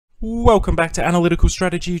Welcome back to Analytical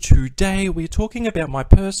Strategy. Today we're talking about my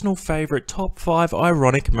personal favourite top 5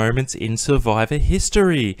 ironic moments in Survivor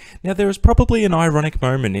history. Now there is probably an ironic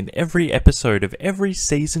moment in every episode of every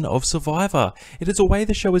season of Survivor. It is a way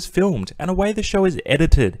the show is filmed and a way the show is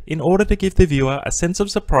edited in order to give the viewer a sense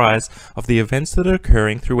of surprise of the events that are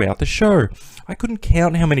occurring throughout the show. I couldn't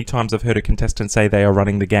count how many times I've heard a contestant say they are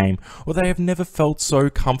running the game, or they have never felt so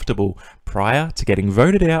comfortable prior to getting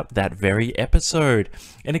voted out that very episode.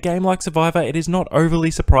 In a game like Survivor, it is not overly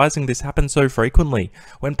surprising this happens so frequently,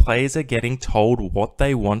 when players are getting told what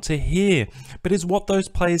they want to hear. But is what those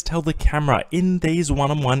players tell the camera in these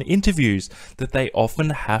one-on-one interviews that they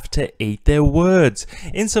often have to eat their words.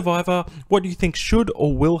 In Survivor, what you think should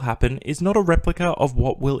or will happen is not a replica of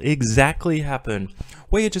what will exactly happen.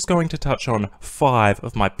 We are just going to touch on 5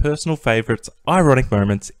 of my personal favourites ironic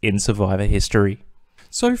moments in Survivor history.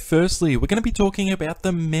 So firstly, we're going to be talking about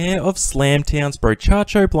the Mayor of Slamtown's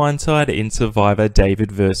brochacho blindside in Survivor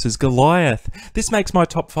David vs Goliath. This makes my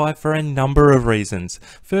top 5 for a number of reasons.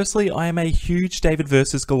 Firstly, I am a huge David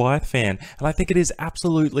vs Goliath fan, and I think it is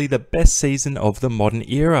absolutely the best season of the modern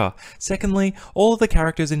era. Secondly, all of the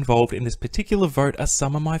characters involved in this particular vote are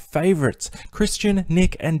some of my favourites. Christian,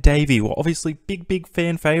 Nick and Davey were obviously big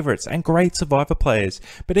fan favourites and great Survivor players,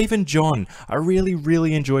 but even John, I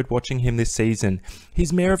really enjoyed watching him this season.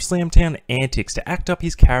 His Mayor of Slamtown antics to act up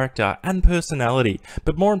his character and personality,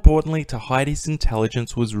 but more importantly to hide his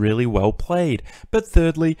intelligence was really well played. But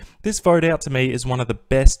thirdly, this vote out to me is one of the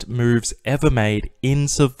best moves ever made in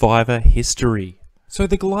Survivor history. So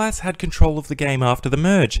the Goliaths had control of the game after the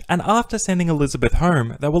merge, and after sending Elizabeth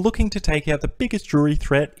home, they were looking to take out the biggest jury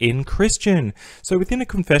threat in Christian. So within a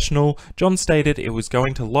confessional, John stated it was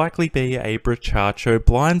going to likely be a brochacho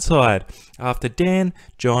blindside, after Dan,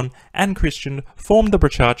 John and Christian formed the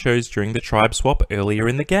brochachos during the tribe swap earlier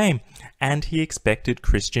in the game, and he expected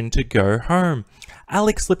Christian to go home.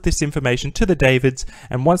 Alex slipped this information to the Davids,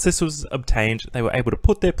 and once this was obtained, they were able to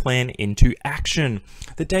put their plan into action.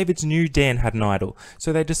 The Davids knew Dan had an idol,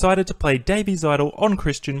 so they decided to play Davey's idol on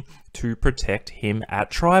Christian to protect him at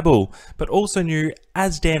Tribal, but also knew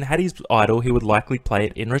as Dan had his idol, he would likely play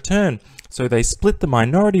it in return. So they split the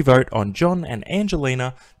minority vote on John and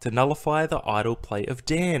Angelina to nullify the idol play of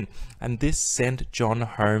Dan, and this sent John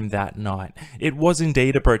home that night. It was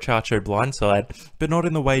indeed a brochacho blindside, but not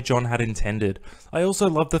in the way John had intended. I also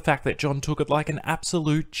love the fact that John took it like an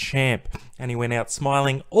absolute champ, and he went out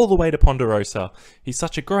smiling all the way to Ponderosa. He's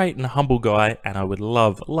such a great and humble guy, and I would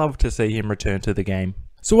love to see him return to the game.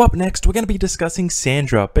 So up next, we're going to be discussing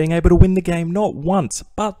Sandra being able to win the game not once,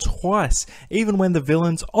 but twice, even when the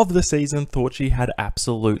villains of the season thought she had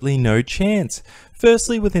absolutely no chance.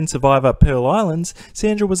 Firstly, within Survivor Pearl Islands,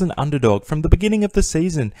 Sandra was an underdog from the beginning of the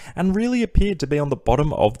season and really appeared to be on the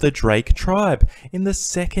bottom of the Drake tribe in the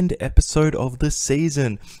second episode of the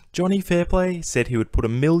season. Johnny Fairplay said he would put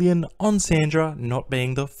 $1 million on Sandra not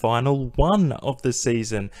being the final one of the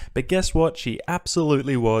season, but guess what? She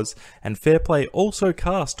absolutely was, and Fairplay also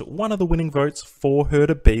cast one of the winning votes for her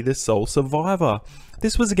to be the sole survivor.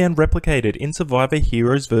 This was again replicated in Survivor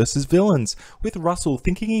Heroes vs Villains, with Russell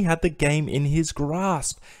thinking he had the game in his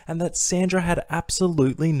grasp, and that Sandra had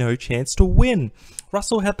absolutely no chance to win.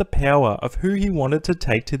 Russell had the power of who he wanted to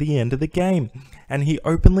take to the end of the game, and he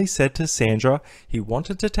openly said to Sandra he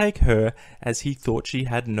wanted to take her as he thought she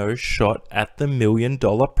had no shot at the $1 million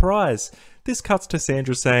prize. This cuts to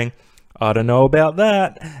Sandra saying, "I don't know about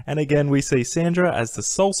that," and again we see Sandra as the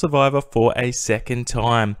sole survivor for a second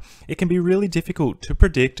time. It can be really difficult to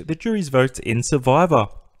predict the jury's votes in Survivor,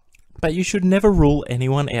 but you should never rule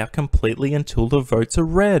anyone out completely until the votes are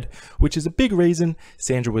read, which is a big reason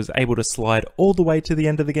Sandra was able to slide all the way to the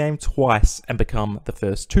end of the game twice and become the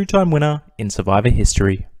first 2-time winner in Survivor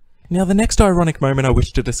history. Now the next ironic moment I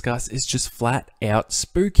wish to discuss is just flat out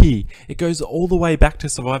spooky. It goes all the way back to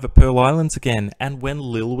Survivor Pearl Islands again, and when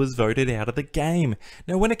Lil was voted out of the game.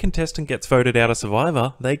 Now when a contestant gets voted out of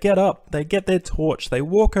Survivor, they get up, they get their torch, they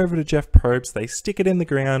walk over to Jeff Probst, they stick it in the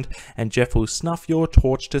ground, and Jeff will snuff your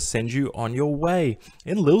torch to send you on your way.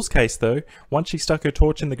 In Lil's case though, once she stuck her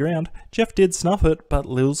torch in the ground, Jeff did snuff it, but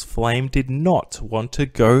Lil's flame did not want to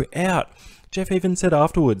go out. Jeff even said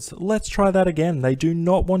afterwards, "Let's try that again, they do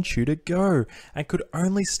not want you to go," and could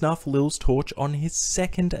only snuff Lil's torch on his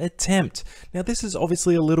second attempt. Now this is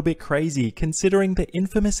obviously a little bit crazy considering the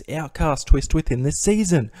infamous Outcast twist within this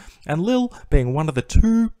season, and Lil being one of the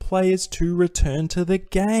 2 players to return to the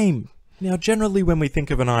game. Now, generally when we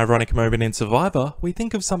think of an ironic moment in Survivor, we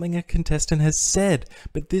think of something a contestant has said,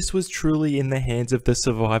 but this was truly in the hands of the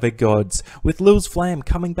Survivor gods, with Lil's flame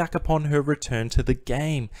coming back upon her return to the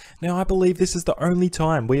game. Now, I believe this is the only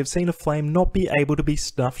time we have seen a flame not be able to be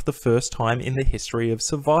snuffed the first time in the history of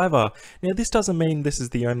Survivor. Now, this doesn't mean this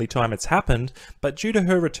is the only time it's happened, but due to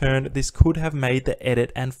her return, this could have made the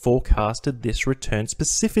edit and forecasted this return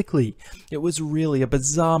specifically. It was really a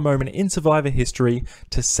bizarre moment in Survivor history,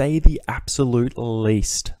 to say the absolute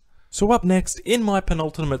least. So up next, in my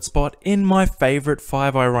penultimate spot, in my favourite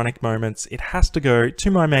 5 ironic moments, it has to go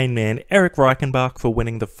to my main man, Eric Reichenbach, for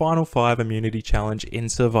winning the Final 5 Immunity Challenge in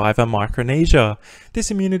Survivor Micronesia.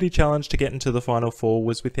 This Immunity Challenge to get into the Final 4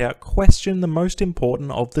 was without question the most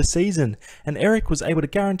important of the season, and Eric was able to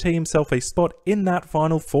guarantee himself a spot in that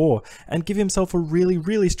Final 4, and give himself a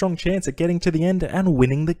really strong chance at getting to the end and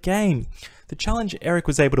winning the game. The challenge Eric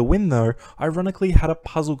was able to win, though, ironically had a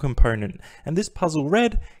puzzle component, and this puzzle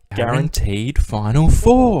read, Guaranteed Final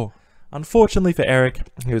 4. Unfortunately for Eric,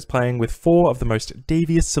 he was playing with 4 of the most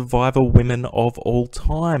devious Survivor women of all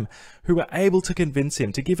time, who were able to convince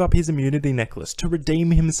him to give up his immunity necklace to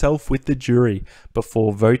redeem himself with the jury,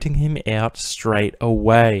 before voting him out straight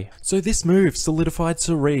away. So this move solidified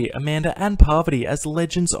Suri, Amanda and Parvati as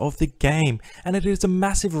legends of the game, and it is a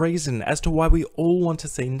massive reason as to why we all want to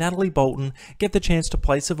see Natalie Bolton get the chance to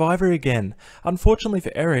play Survivor again. Unfortunately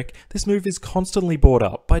for Eric, this move is constantly brought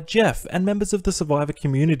up by Jeff and members of the Survivor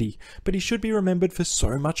community, but he should be remembered for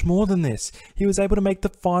so much more than this. He was able to make the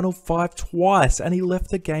Final 5 twice, and he left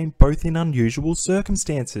the game both in unusual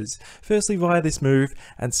circumstances. Firstly via this move,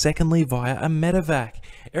 and secondly via a medevac.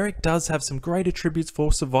 Eric does have some great attributes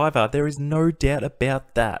for Survivor, there is no doubt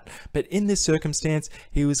about that, but in this circumstance,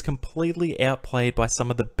 he was completely outplayed by some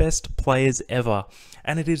of the best players ever,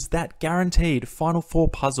 and it is that guaranteed Final 4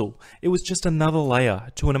 puzzle. It was just another layer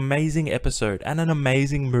to an amazing episode and an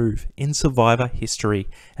amazing move in Survivor history,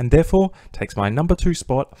 and therefore takes my number 2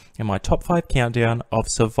 spot in my top 5 countdown of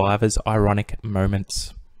Survivor's ironic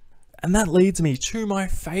moments. And that leads me to my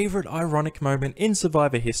favourite ironic moment in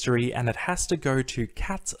Survivor history, and it has to go to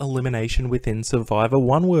Kat's elimination within Survivor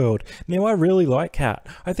One World. Now, I really like Kat.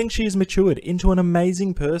 I think she has matured into an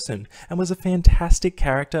amazing person, and was a fantastic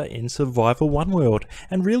character in Survivor One World,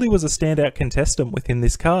 and really was a standout contestant within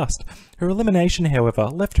this cast. Her elimination, however,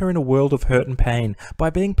 left her in a world of hurt and pain by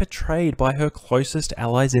being betrayed by her closest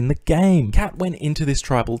allies in the game. Kat went into this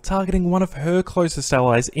tribal targeting one of her closest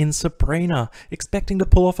allies in Sabrina, expecting to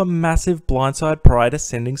pull off a massive blindside prior to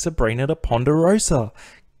sending Sabrina to Ponderosa.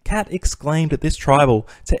 Kat exclaimed at this tribal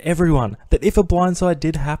to everyone that if a blindside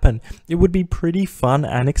did happen, it would be pretty fun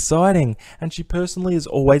and exciting, and she personally is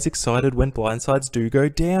always excited when blindsides do go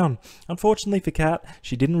down. Unfortunately for Kat,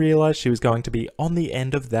 she didn't realise she was going to be on the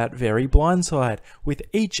end of that very blindside, with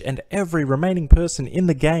each and every remaining person in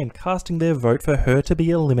the game casting their vote for her to be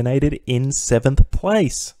eliminated in 7th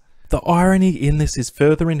place. The irony in this is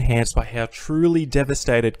further enhanced by how truly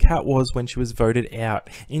devastated Kat was when she was voted out,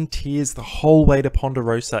 in tears the whole way to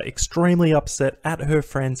Ponderosa, extremely upset at her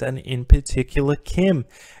friends and in particular Kim.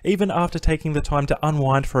 Even after taking the time to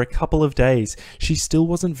unwind for a couple of days, she still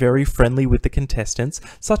wasn't very friendly with the contestants,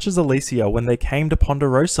 such as Alicia when they came to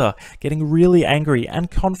Ponderosa, getting really angry and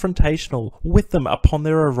confrontational with them upon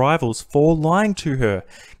their arrivals for lying to her.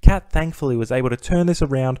 Kat thankfully was able to turn this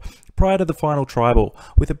around prior to the final tribal,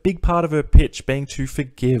 with a big part of her pitch being to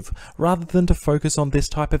forgive, rather than to focus on this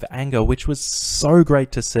type of anger, which was so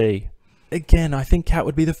great to see. Again, I think Kat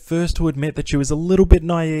would be the first to admit that she was a little bit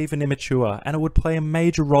naive and immature, and it would play a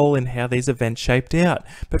major role in how these events shaped out.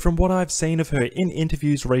 But from what I've seen of her in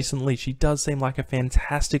interviews recently, she does seem like a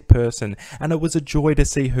fantastic person, and it was a joy to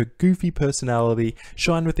see her goofy personality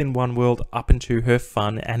shine within One World up into her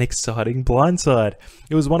fun and exciting blindside.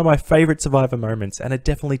 It was one of my favourite Survivor moments, and it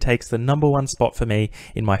definitely takes the number 1 spot for me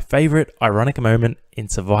in my favourite ironic moment in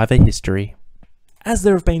Survivor history. As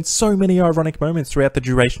there have been so many ironic moments throughout the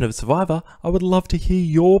duration of Survivor, I would love to hear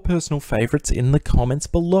your personal favourites in the comments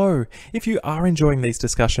below. If you are enjoying these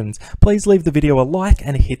discussions, please leave the video a like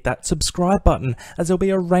and hit that subscribe button, as there'll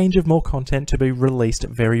be a range of more content to be released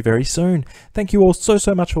very soon. Thank you all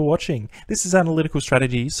so much for watching. This is Analytical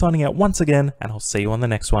Strategy signing out once again, and I'll see you on the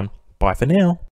next one. Bye for now.